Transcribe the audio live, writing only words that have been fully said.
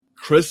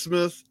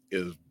Christmas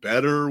is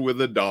better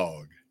with a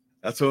dog.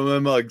 That's what my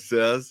mug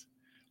says.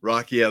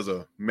 Rocky has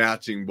a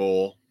matching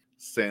bowl,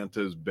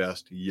 Santa's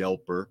best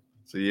yelper.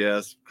 So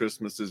yes,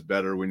 Christmas is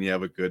better when you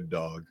have a good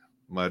dog.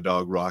 My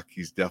dog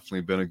Rocky's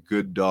definitely been a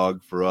good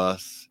dog for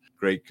us.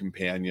 Great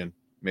companion.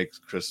 Makes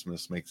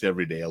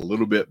every day a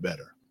little bit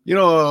better. You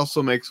know what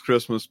also makes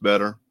Christmas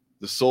better?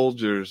 The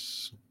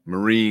soldiers,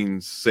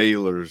 Marines,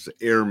 sailors,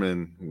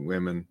 airmen,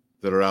 women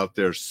that are out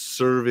there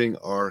serving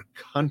our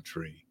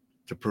country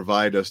to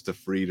provide us the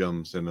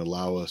freedoms and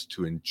allow us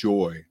to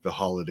enjoy the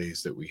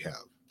holidays that we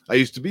have. I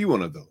used to be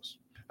one of those.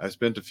 I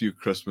spent a few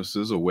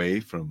Christmases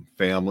away from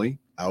family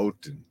out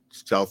in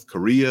South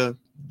Korea,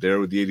 there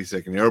with the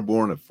 82nd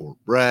Airborne at Fort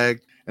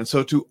Bragg. And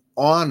so to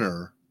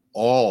honor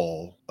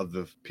all of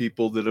the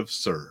people that have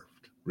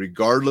served,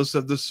 regardless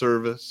of the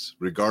service,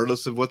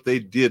 regardless of what they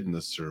did in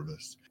the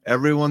service,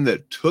 everyone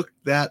that took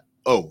that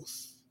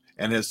oath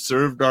and has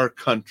served our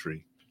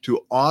country,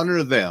 to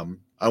honor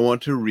them, I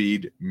want to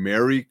read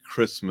Merry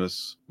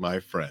Christmas, My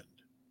Friend.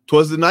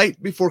 'Twas the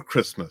night before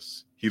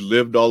Christmas. He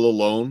lived all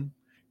alone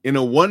in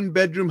a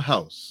one-bedroom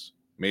house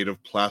made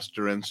of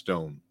plaster and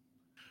stone.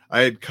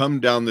 I had come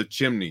down the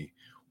chimney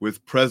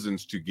with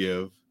presents to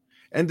give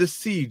and to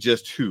see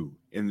just who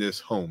in this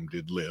home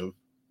did live.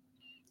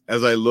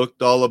 As I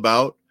looked all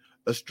about,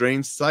 a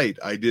strange sight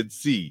I did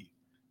see.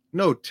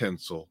 No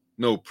tinsel,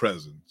 no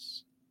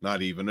presents,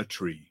 not even a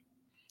tree.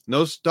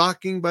 No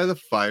stocking by the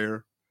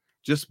fire,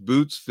 just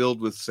boots filled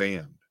with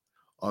sand.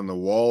 On the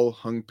wall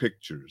hung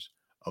pictures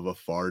of a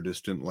far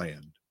distant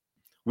land,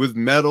 with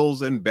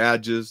medals and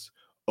badges,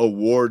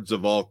 awards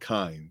of all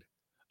kind.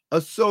 A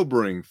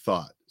sobering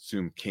thought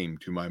soon came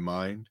to my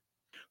mind,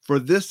 for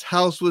this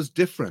house was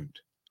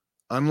different,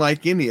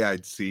 unlike any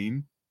I'd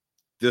seen.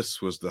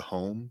 This was the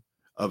home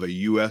of a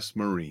U.S.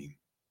 Marine.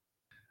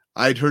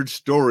 I'd heard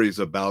stories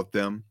about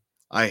them.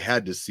 I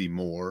had to see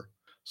more,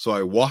 so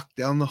I walked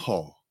down the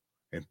hall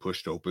and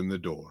pushed open the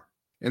door.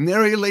 And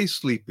there he lay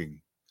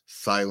sleeping,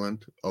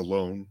 silent,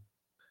 alone,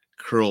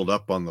 curled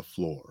up on the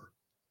floor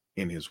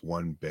in his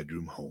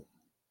one-bedroom home.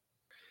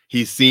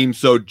 He seemed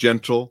so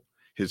gentle,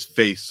 his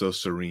face so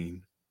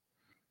serene.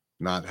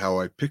 Not how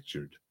I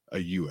pictured a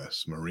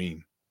U.S.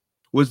 Marine.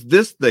 Was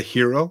this the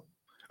hero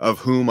of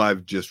whom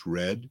I've just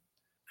read,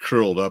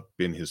 curled up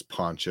in his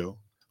poncho,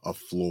 a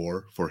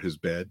floor for his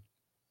bed?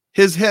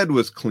 His head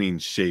was clean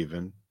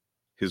shaven,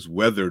 his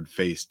weathered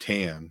face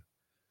tan.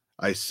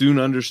 I soon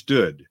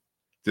understood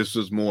this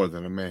was more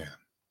than a man,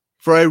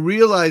 for I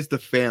realized the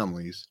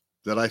families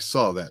that I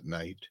saw that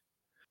night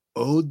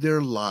owed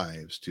their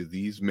lives to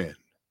these men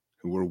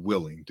who were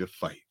willing to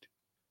fight.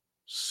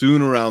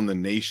 Soon around the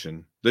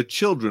nation, the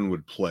children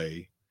would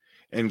play,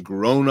 and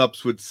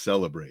grown-ups would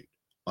celebrate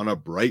on a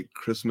bright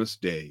Christmas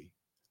day.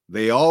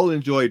 They all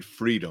enjoyed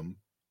freedom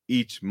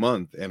each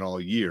month and all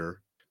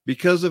year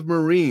because of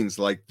Marines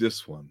like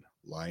this one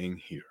lying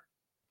here.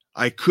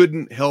 I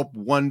couldn't help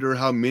wonder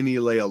how many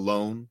lay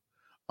alone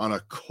on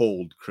a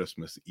cold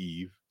Christmas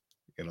Eve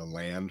in a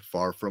land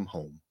far from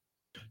home.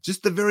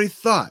 Just the very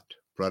thought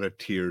brought a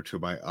tear to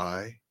my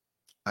eye.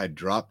 I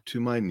dropped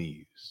to my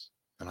knees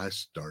and I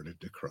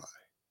started to cry.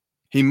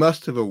 He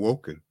must have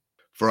awoken,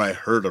 for I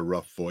heard a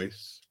rough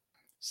voice.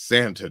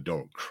 Santa,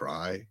 don't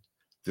cry.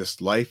 This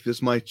life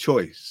is my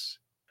choice.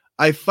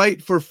 I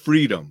fight for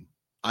freedom.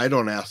 I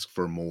don't ask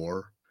for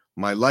more.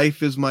 My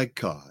life is my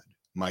God,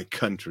 my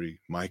country,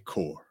 my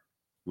core.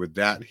 With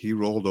that, he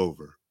rolled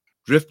over,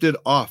 drifted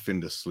off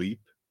into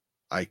sleep.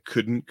 I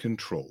couldn't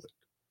control it.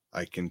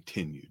 I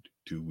continued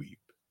to weep.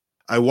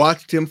 I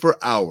watched him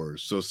for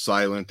hours, so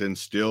silent and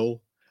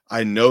still.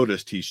 I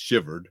noticed he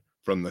shivered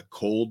from the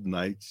cold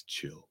night's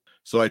chill.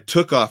 So I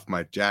took off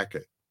my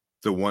jacket,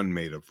 the one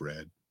made of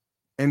red,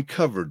 and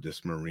covered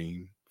this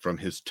Marine from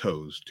his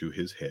toes to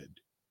his head.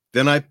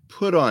 Then I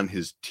put on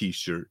his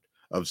t-shirt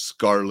of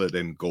scarlet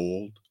and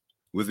gold,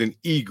 with an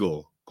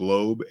eagle,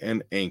 globe,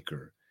 and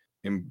anchor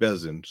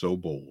emblazoned so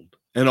bold.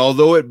 And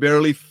although it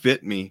barely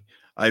fit me,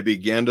 I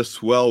began to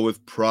swell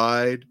with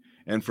pride,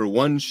 and for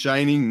one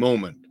shining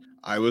moment,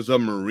 I was a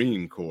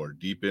Marine Corps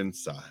deep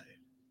inside.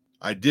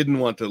 I didn't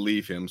want to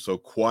leave him so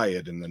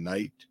quiet in the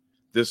night,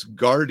 this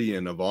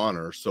guardian of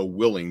honor so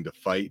willing to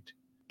fight.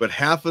 But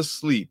half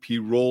asleep he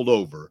rolled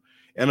over,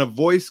 and a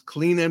voice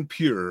clean and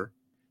pure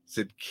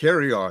said,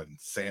 "Carry on,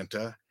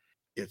 Santa.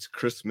 It's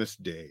Christmas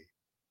Day,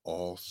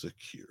 all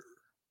secure."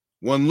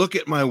 One look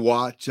at my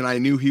watch, and I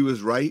knew he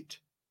was right.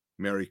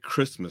 Merry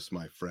Christmas,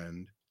 my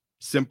friend.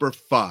 Semper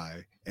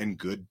Fi, and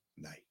good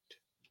night.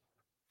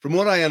 From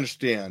what I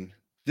understand,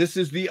 this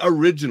is the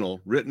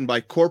original written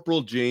by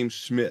Corporal James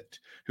Schmidt,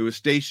 who was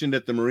stationed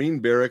at the Marine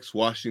Barracks,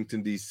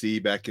 Washington, D.C.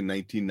 back in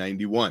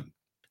 1991.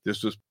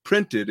 This was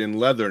printed in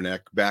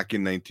Leatherneck back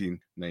in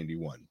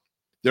 1991.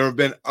 There have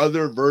been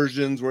other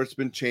versions where it's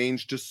been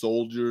changed to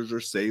soldiers or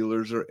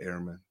sailors or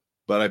airmen,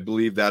 but I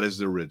believe that is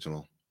the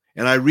original.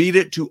 And I read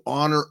it to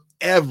honor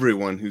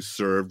everyone who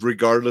served,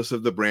 regardless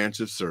of the branch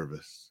of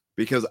service,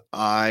 because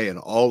I and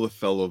all the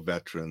fellow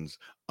veterans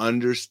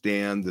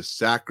understand the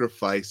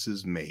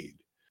sacrifices made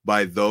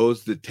by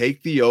those that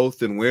take the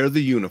oath and wear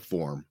the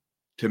uniform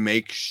to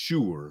make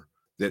sure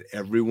that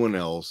everyone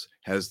else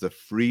has the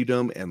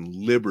freedom and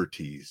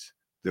liberties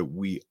that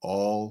we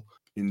all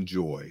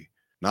enjoy,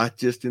 not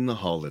just in the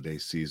holiday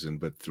season,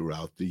 but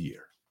throughout the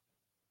year.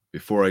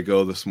 Before I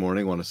go this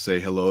morning, I want to say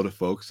hello to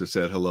folks that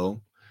said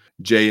hello.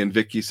 Jay and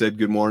Vicky said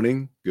good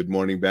morning. Good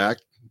morning back.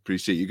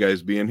 Appreciate you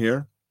guys being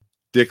here.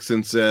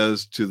 Dixon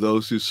says, to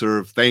those who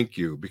serve, thank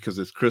you, because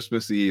it's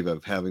Christmas Eve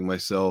of having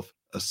myself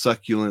a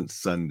succulent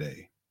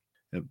Sunday.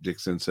 And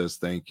Dixon says,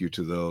 thank you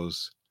to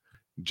those.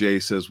 Jay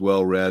says,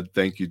 well read.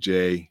 Thank you,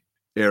 Jay.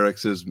 Eric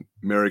says,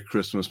 Merry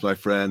Christmas, my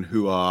friend.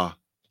 Hoo-ah.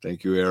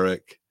 Thank you,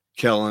 Eric.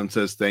 Kellen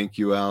says, thank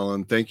you,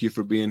 Alan. Thank you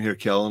for being here,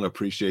 Kellen.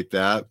 Appreciate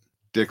that.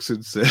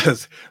 Dixon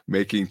says,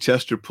 making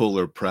Chester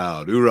Puller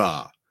proud.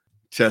 Hoorah.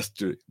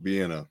 Chester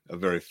being a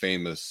very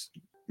famous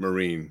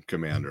Marine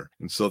commander.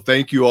 And so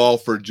thank you all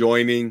for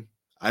joining.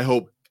 I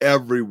hope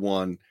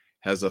everyone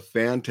has a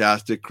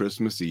fantastic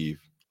Christmas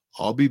Eve.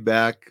 I'll be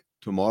back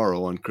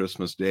tomorrow on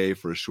Christmas Day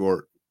for a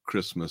short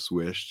Christmas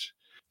wish.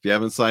 If you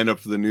haven't signed up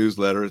for the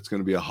newsletter, it's going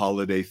to be a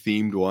holiday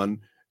themed one.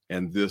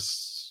 And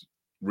this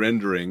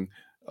rendering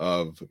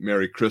of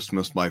Merry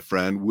Christmas, my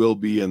friend, will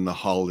be in the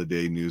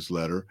holiday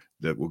newsletter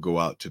that will go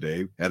out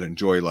today at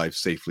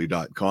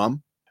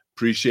enjoylifesafely.com.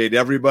 Appreciate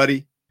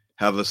everybody.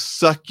 Have a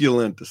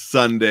succulent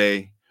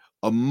Sunday,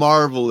 a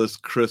marvelous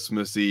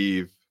Christmas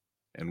Eve,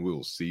 and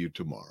we'll see you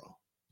tomorrow.